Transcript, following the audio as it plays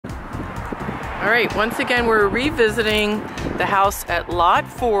All right, once again, we're revisiting the house at Lot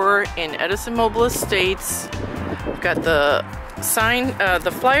 4 in Edison Mobile Estates. We've got the sign, the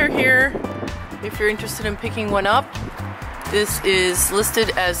flyer here, if you're interested in picking one up. This is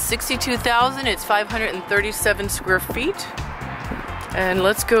listed as $62,000. It's 537 square feet. And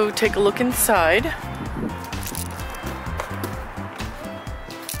let's go take a look inside.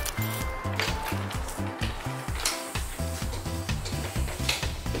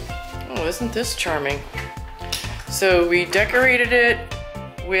 Oh, isn't this charming? So we decorated it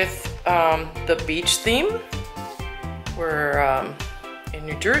with the beach theme. We're in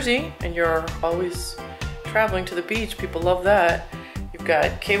New Jersey and you're always traveling to the beach. People love that. You've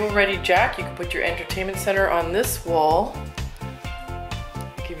got cable-ready jack. You can put your entertainment center on this wall.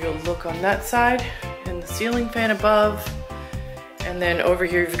 Give you a look on that side, and the ceiling fan above. And then over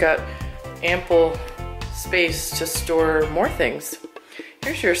here you've got ample space to store more things.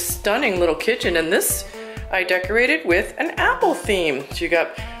 Here's your stunning little kitchen, and this I decorated with an apple theme. So you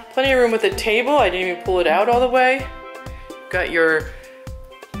got plenty of room with a table. I didn't even pull it out all the way. Got your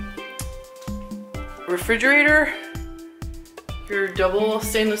refrigerator, your double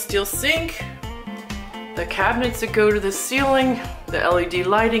stainless steel sink, the cabinets that go to the ceiling, the LED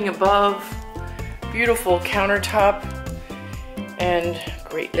lighting above, beautiful countertop, and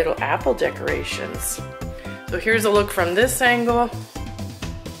great little apple decorations. So here's a look from this angle.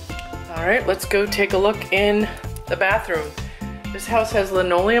 All right, let's go take a look in the bathroom. This house has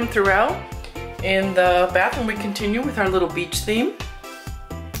linoleum throughout. In the bathroom, we continue with our little beach theme.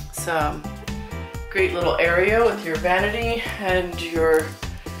 Some great little area with your vanity and your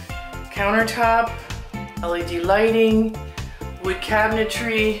countertop, LED lighting, wood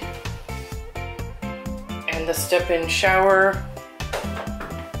cabinetry, and the step-in shower.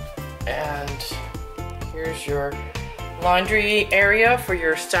 And here's your laundry area for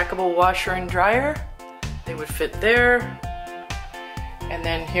your stackable washer and dryer. They would fit there. And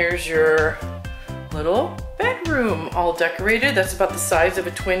then here's your little bedroom, all decorated. That's about the size of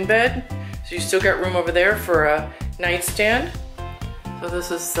a twin bed. So you still got room over there for a nightstand. So this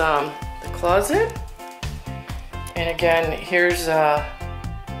is the closet. And again, here's the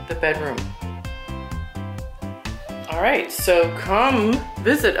bedroom. All right, so come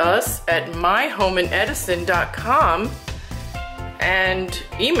visit us at myhomeinedison.com and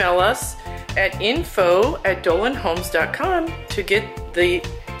email us at info@dolanhomes.com to get the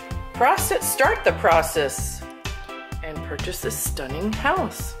process, start the process, and purchase this stunning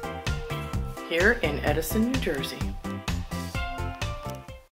house here in Edison, New Jersey.